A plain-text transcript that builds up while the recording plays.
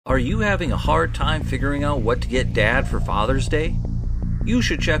Are you having a hard time figuring out what to get Dad for Father's Day? You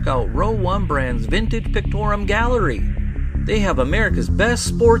should check out Row 1 Brand's Vintage Pictorum Gallery. They have America's best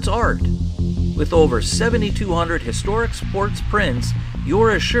sports art. With over 7,200 historic sports prints,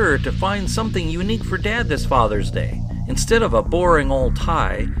 you're assured to find something unique for Dad this Father's Day. Instead of a boring old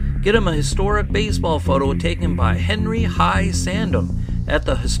tie, get him a historic baseball photo taken by Henry High Sandom at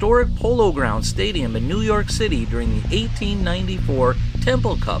the historic Polo Grounds Stadium in New York City during the 1894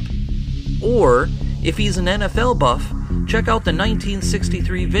 Temple Cup. Or, if he's an NFL buff, check out the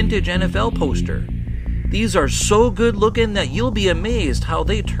 1963 vintage NFL poster. These are so good looking that you'll be amazed how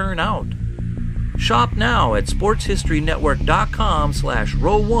they turn out. Shop now at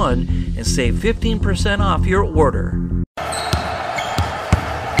sportshistorynetwork.com/row1 and save 15% off your order.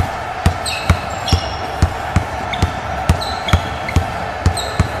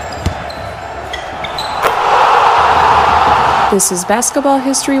 This is Basketball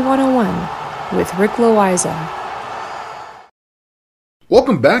History 101 with Rick Loayza.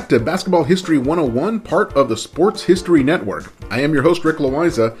 Welcome back to Basketball History 101, part of the Sports History Network. I am your host, Rick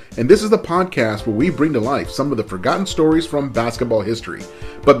Loayza, and this is the podcast where we bring to life some of the forgotten stories from basketball history.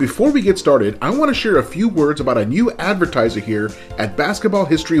 But before we get started, I want to share a few words about a new advertiser here at Basketball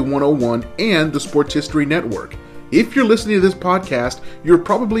History 101 and the Sports History Network. If you're listening to this podcast, you're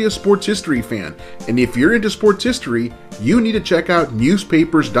probably a sports history fan. And if you're into sports history, you need to check out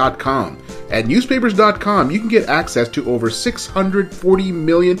newspapers.com. At newspapers.com, you can get access to over 640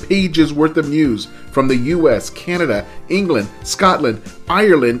 million pages worth of news from the US, Canada, England, Scotland,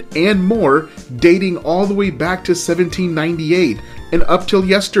 Ireland, and more, dating all the way back to 1798 and up till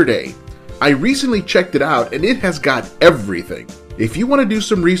yesterday. I recently checked it out and it has got everything. If you want to do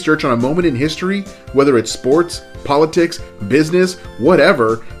some research on a moment in history, whether it's sports, politics, business,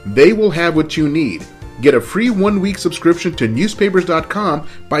 whatever, they will have what you need. Get a free 1-week subscription to newspapers.com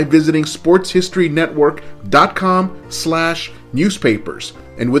by visiting sportshistorynetwork.com/newspapers.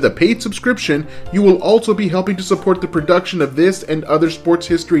 And with a paid subscription, you will also be helping to support the production of this and other Sports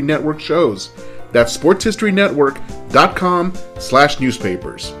History Network shows. That's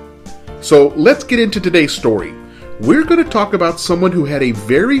sportshistorynetwork.com/newspapers. So let's get into today's story. We're going to talk about someone who had a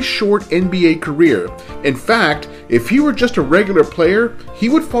very short NBA career. In fact, if he were just a regular player, he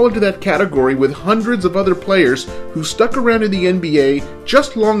would fall into that category with hundreds of other players who stuck around in the NBA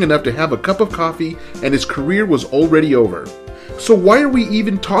just long enough to have a cup of coffee and his career was already over. So why are we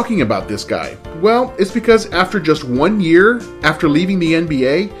even talking about this guy? Well, it's because after just 1 year after leaving the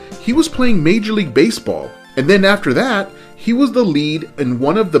NBA, he was playing Major League Baseball. And then after that, he was the lead in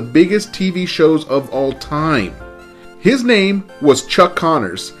one of the biggest TV shows of all time. His name was Chuck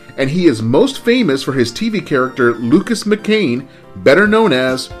Connors, and he is most famous for his TV character Lucas McCain, better known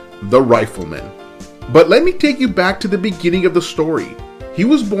as the Rifleman. But let me take you back to the beginning of the story. He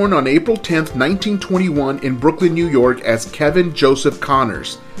was born on April 10th, 1921 in Brooklyn, New York as Kevin Joseph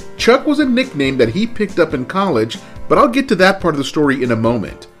Connors. Chuck was a nickname that he picked up in college, but I'll get to that part of the story in a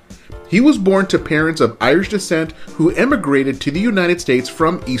moment. He was born to parents of Irish descent who emigrated to the United States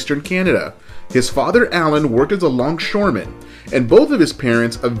from Eastern Canada. His father, Alan, worked as a longshoreman, and both of his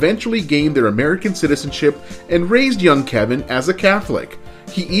parents eventually gained their American citizenship and raised young Kevin as a Catholic.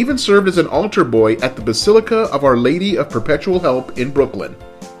 He even served as an altar boy at the Basilica of Our Lady of Perpetual Help in Brooklyn.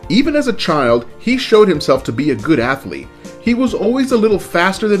 Even as a child, he showed himself to be a good athlete. He was always a little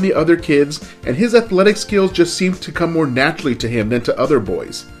faster than the other kids, and his athletic skills just seemed to come more naturally to him than to other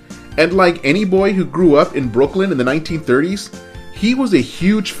boys. And like any boy who grew up in Brooklyn in the 1930s, he was a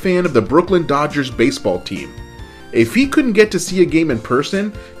huge fan of the Brooklyn Dodgers baseball team. If he couldn't get to see a game in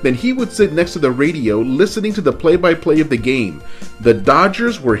person, then he would sit next to the radio listening to the play-by-play of the game. The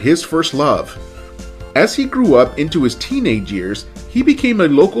Dodgers were his first love. As he grew up into his teenage years, he became a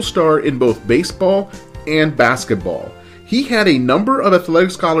local star in both baseball and basketball. He had a number of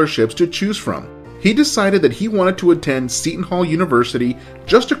athletic scholarships to choose from. He decided that he wanted to attend Seton Hall University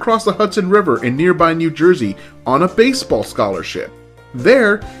just across the Hudson River in nearby New Jersey on a baseball scholarship.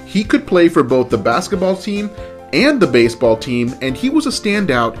 There, he could play for both the basketball team and the baseball team, and he was a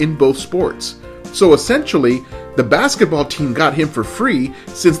standout in both sports. So essentially, the basketball team got him for free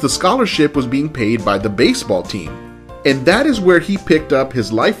since the scholarship was being paid by the baseball team. And that is where he picked up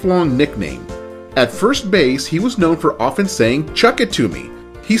his lifelong nickname. At first base, he was known for often saying, "Chuck it to me."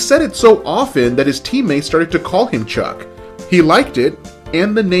 He said it so often that his teammates started to call him Chuck. He liked it,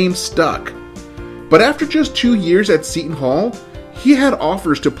 and the name stuck. But after just 2 years at Seton Hall, he had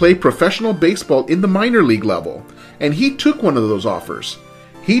offers to play professional baseball in the minor league level, and he took one of those offers.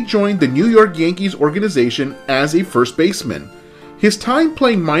 He joined the New York Yankees organization as a first baseman. His time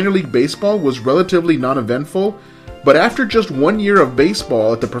playing minor league baseball was relatively non-eventful, But after just 1 year of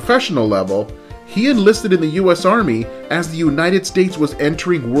baseball at the professional level, he enlisted in the U.S. Army as the United States was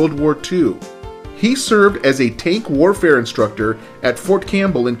entering World War II. He served as a tank warfare instructor at Fort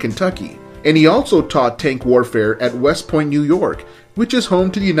Campbell in Kentucky, and he also taught tank warfare at West Point, New York, which is home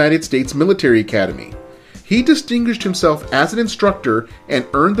to the United States Military Academy. He distinguished himself as an instructor and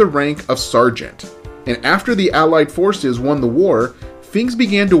earned the rank of sergeant. And after the Allied forces won the war, things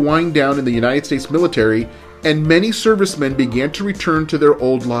began to wind down in the United States military, and many servicemen began to return to their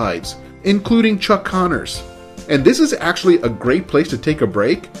old lives, including Chuck Connors. And this is actually a great place to take a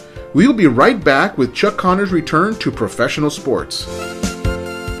break. We will be right back with Chuck Connors' return to professional sports.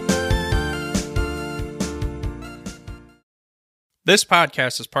 This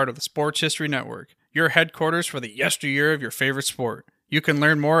podcast is part of the Sports History Network, your headquarters for the yesteryear of your favorite sport. You can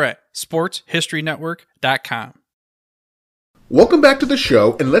learn more at sportshistorynetwork.com. Welcome back to the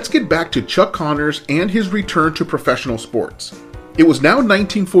show, and let's get back to Chuck Connors and his return to professional sports. It was now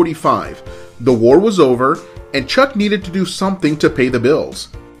 1945. The war was over, and Chuck needed to do something to pay the bills.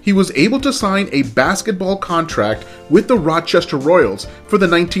 He was able to sign a basketball contract with the Rochester Royals for the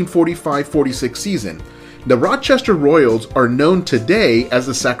 1945-46 season. The Rochester Royals are known today as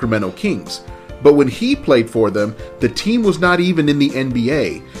the Sacramento Kings, but when he played for them, the team was not even in the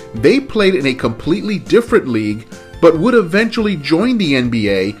NBA. They played in a completely different league, but would eventually join the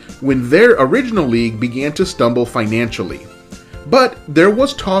NBA when their original league began to stumble financially. But there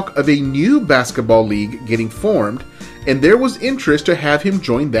was talk of a new basketball league getting formed, and there was interest to have him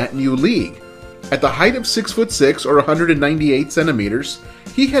join that new league. At the height of 6'6" or 198 centimeters,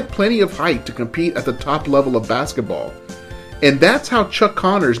 he had plenty of height to compete at the top level of basketball. And that's how Chuck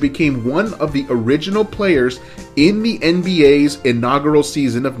Connors became one of the original players in the NBA's inaugural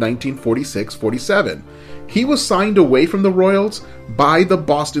season of 1946-47. He was signed away from the Royals by the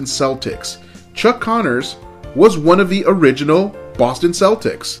Boston Celtics. Chuck Connors was one of the original Boston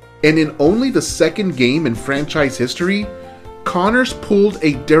Celtics. And in only the second game in franchise history, Connors pulled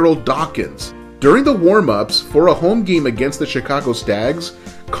a Daryl Dawkins. During the warm-ups for a home game against the Chicago Stags,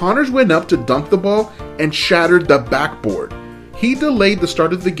 Connors went up to dunk the ball and shattered the backboard. He delayed the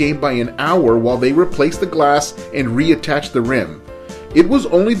start of the game by an hour while they replaced the glass and reattached the rim. It was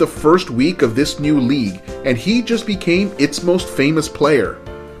only the first week of this new league, and he just became its most famous player.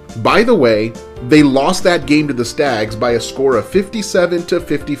 By the way, they lost that game to the Stags by a score of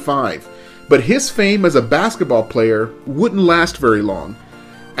 57-55, but his fame as a basketball player wouldn't last very long.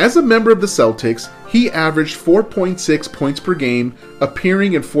 As a member of the Celtics, he averaged 4.6 points per game,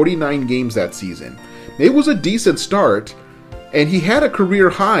 appearing in 49 games that season. It was a decent start, and he had a career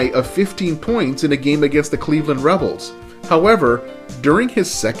high of 15 points in a game against the Cleveland Rebels. However, during his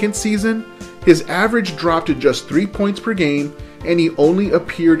second season, his average dropped to just 3 points per game, and he only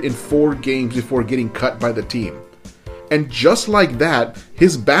appeared in 4 games before getting cut by the team. And just like that,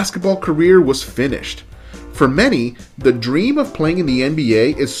 his basketball career was finished. For many, the dream of playing in the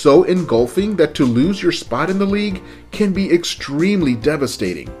NBA is so engulfing that to lose your spot in the league can be extremely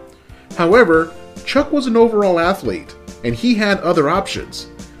devastating. However, Chuck was an overall athlete, and he had other options.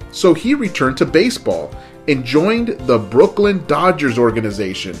 So he returned to baseball and joined the Brooklyn Dodgers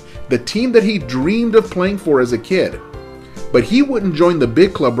organization, the team that he dreamed of playing for as a kid. But he wouldn't join the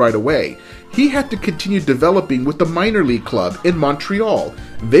big club right away. He had to continue developing with the minor league club in Montreal.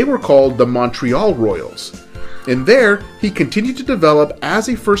 They were called the Montreal Royals. And there, he continued to develop as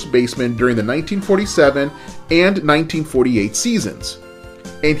a first baseman during the 1947 and 1948 seasons.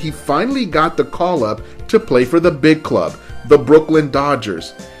 And he finally got the call-up to play for the big club, the Brooklyn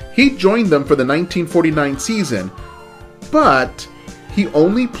Dodgers. He joined them for the 1949 season, but he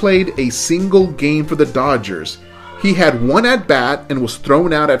only played a single game for the Dodgers. He had one at-bat and was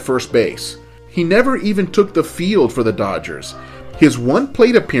thrown out at first base. He never even took the field for the Dodgers. His one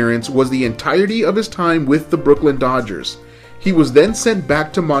plate appearance was the entirety of his time with the Brooklyn Dodgers. He was then sent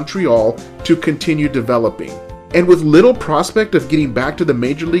back to Montreal to continue developing. And with little prospect of getting back to the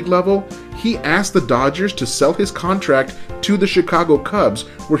major league level, he asked the Dodgers to sell his contract to the Chicago Cubs,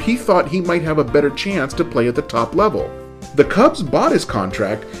 where he thought he might have a better chance to play at the top level. The Cubs bought his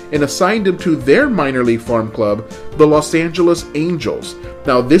contract and assigned him to their minor league farm club, the Los Angeles Angels.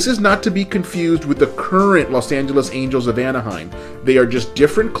 Now, this is not to be confused with the current Los Angeles Angels of Anaheim. They are just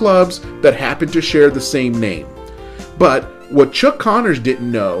different clubs that happen to share the same name. But what Chuck Connors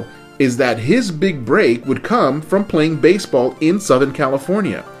didn't know is that his big break would come from playing baseball in Southern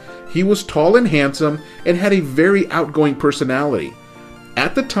California. He was tall and handsome and had a very outgoing personality.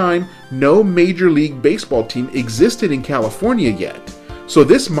 At the time, no Major League Baseball team existed in California yet. So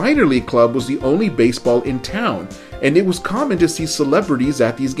this minor league club was the only baseball in town, and it was common to see celebrities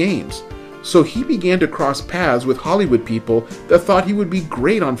at these games. so he began to cross paths with Hollywood people that thought he would be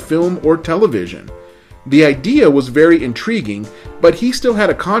great on film or television. The idea was very intriguing, but he still had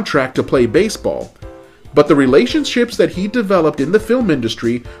a contract to play baseball. But the relationships that he developed in the film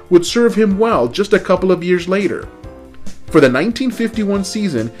industry would serve him well just a couple of years later. For the 1951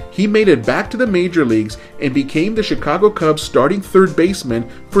 season, he made it back to the major leagues and became the Chicago Cubs' starting third baseman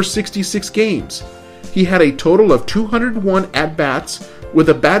for 66 games. He had a total of 201 at-bats with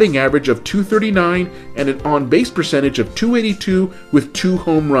a batting average of .239 and an on-base percentage of .282 with 2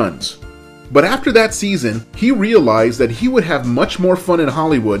 home runs. But after that season, he realized that he would have much more fun in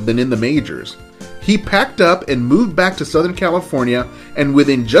Hollywood than in the majors. He packed up and moved back to Southern California, and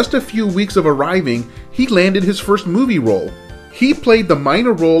within just a few weeks of arriving, he landed his first movie role. He played the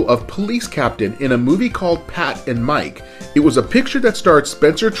minor role of police captain in a movie called Pat and Mike. It was a picture that starred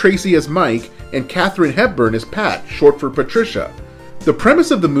Spencer Tracy as Mike and Katharine Hepburn as Pat, short for Patricia. The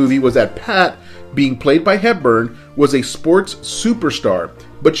premise of the movie was that Pat, being played by Hepburn, was a sports superstar,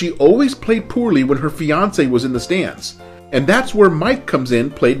 but she always played poorly when her fiancé was in the stands. And that's where Mike comes in,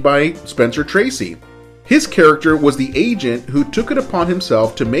 played by Spencer Tracy. His character was the agent who took it upon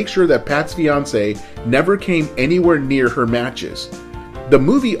himself to make sure that Pat's fiancé never came anywhere near her matches. The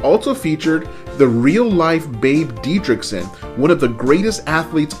movie also featured the real-life Babe Dietrichson, one of the greatest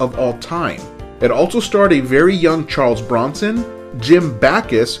athletes of all time. It also starred a very young Charles Bronson, Jim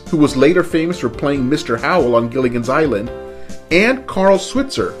Backus, who was later famous for playing Mr. Howell on Gilligan's Island, and Carl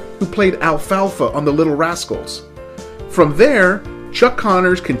Switzer, who played Alfalfa on The Little Rascals. From there, Chuck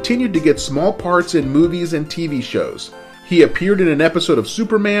Connors continued to get small parts in movies and TV shows. He appeared in an episode of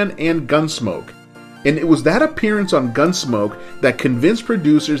Superman and Gunsmoke. And it was that appearance on Gunsmoke that convinced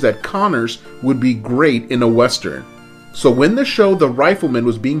producers that Connors would be great in a Western. So when the show The Rifleman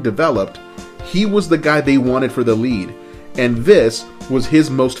was being developed, he was the guy they wanted for the lead, and this was his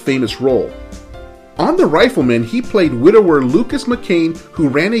most famous role. On The Rifleman, he played widower Lucas McCain, who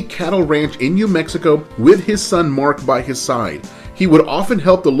ran a cattle ranch in New Mexico with his son Mark by his side. He would often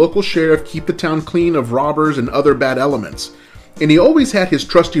help the local sheriff keep the town clean of robbers and other bad elements. And he always had his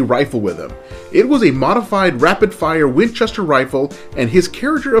trusty rifle with him. It was a modified rapid-fire Winchester rifle, and his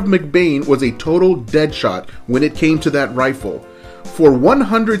character of McBain was a total deadshot when it came to that rifle. For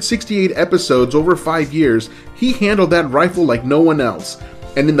 168 episodes over 5 years, he handled that rifle like no one else,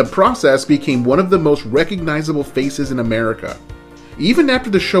 and in the process became one of the most recognizable faces in America. Even after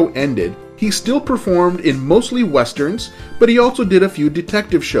the show ended, he still performed in mostly westerns, but he also did a few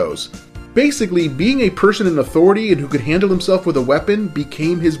detective shows. Basically, being a person in authority and who could handle himself with a weapon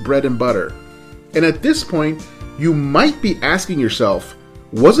became his bread and butter. And at this point, you might be asking yourself,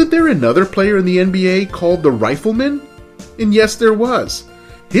 wasn't there another player in the NBA called the Rifleman? And yes, there was.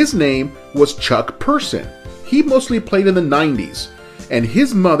 His name was Chuck Person. He mostly played in the 90s. And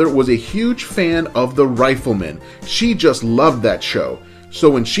his mother was a huge fan of The Rifleman. She just loved that show. So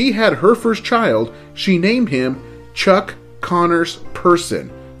when she had her first child, she named him Chuck Connors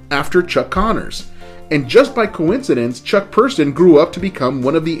Person, after Chuck Connors. And just by coincidence, Chuck Person grew up to become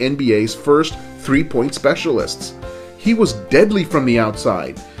one of the NBA's first three-point specialists. He was deadly from the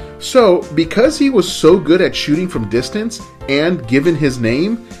outside. So, because he was so good at shooting from distance, and given his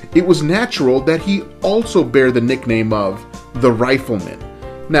name, it was natural that he also bear the nickname of the Rifleman.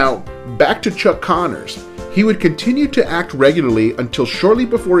 Now, back to Chuck Connors. He would continue to act regularly until shortly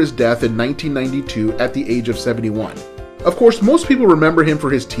before his death in 1992 at the age of 71. Of course, most people remember him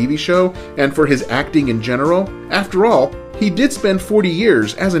for his TV show and for his acting in general. After all, he did spend 40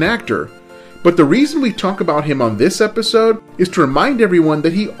 years as an actor. But the reason we talk about him on this episode is to remind everyone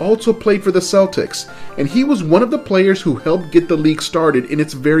that he also played for the Celtics, and he was one of the players who helped get the league started in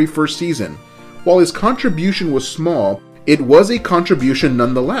its very first season. While his contribution was small, it was a contribution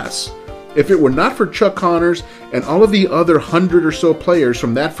nonetheless. If it were not for Chuck Connors and all of the other 100 or so players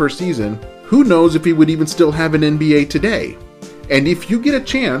from that first season, who knows if he would even still have an NBA today. And if you get a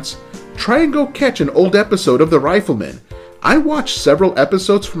chance, try and go catch an old episode of The Rifleman. I watched several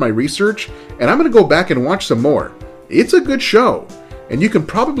episodes for my research, and I'm going to go back and watch some more. It's a good show, and you can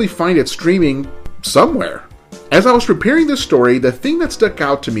probably find it streaming somewhere. As I was preparing this story, the thing that stuck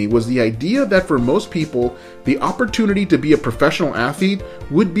out to me was the idea that for most people, the opportunity to be a professional athlete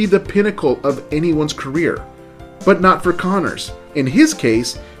would be the pinnacle of anyone's career. But not for Connors. In his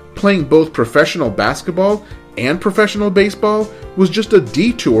case, playing both professional basketball and professional baseball was just a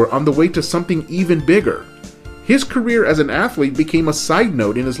detour on the way to something even bigger. His career as an athlete became a side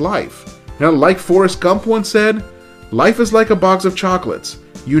note in his life. Now, like Forrest Gump once said, life is like a box of chocolates.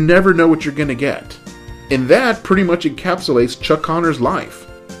 You never know what you're going to get. And that pretty much encapsulates Chuck Connors' life.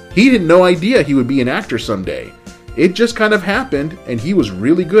 He had no idea he would be an actor someday. It just kind of happened, and he was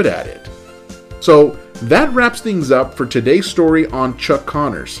really good at it. So that wraps things up for today's story on Chuck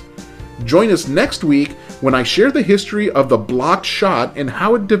Connors. Join us next week when I share the history of the blocked shot and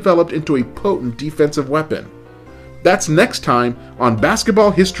how it developed into a potent defensive weapon. That's next time on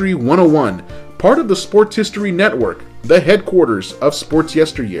Basketball History 101, part of the Sports History Network, the headquarters of Sports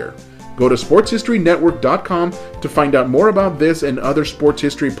Yesteryear. Go to sportshistorynetwork.com to find out more about this and other sports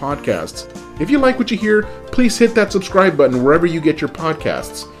history podcasts. If you like what you hear, please hit that subscribe button wherever you get your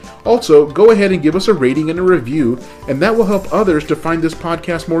podcasts. Also, go ahead and give us a rating and a review, and that will help others to find this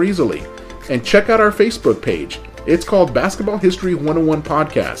podcast more easily. And check out our Facebook page. It's called Basketball History 101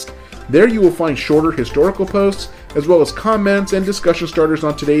 Podcast. There you will find shorter historical posts, as well as comments and discussion starters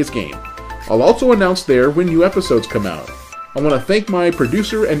on today's game. I'll also announce there when new episodes come out. I want to thank my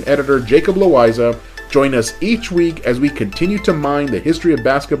producer and editor, Jacob Loayza. Join us each week as we continue to mine the history of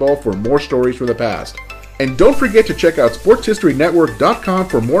basketball for more stories from the past. And don't forget to check out sportshistorynetwork.com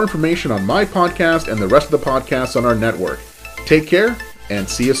for more information on my podcast and the rest of the podcasts on our network. Take care, and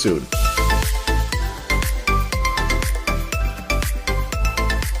see you soon.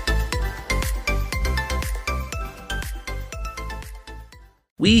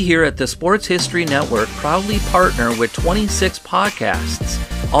 We here at the Sports History Network proudly partner with 26 podcasts,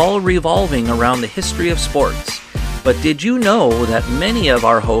 all revolving around the history of sports. But did you know that many of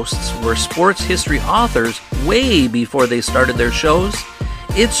our hosts were sports history authors way before they started their shows?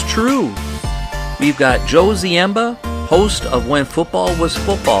 It's true. We've got Joe Ziemba, host of When Football Was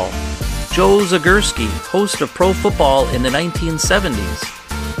Football, Joe Zagurski, host of Pro Football in the 1970s,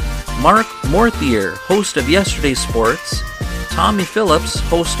 Mark Morthier, host of Yesterday's Sports, Tommy Phillips,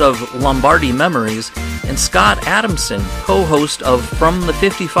 host of Lombardi Memories, and Scott Adamson, co-host of From the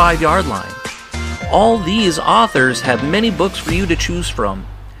 55-Yard Line. All these authors have many books for you to choose from.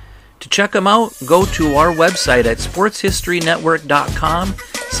 To check them out, go to our website at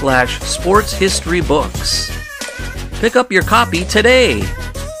sportshistorynetwork.com/sportshistorybooks. Pick up your copy today.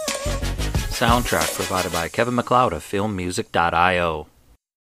 Soundtrack provided by Kevin MacLeod of filmmusic.io.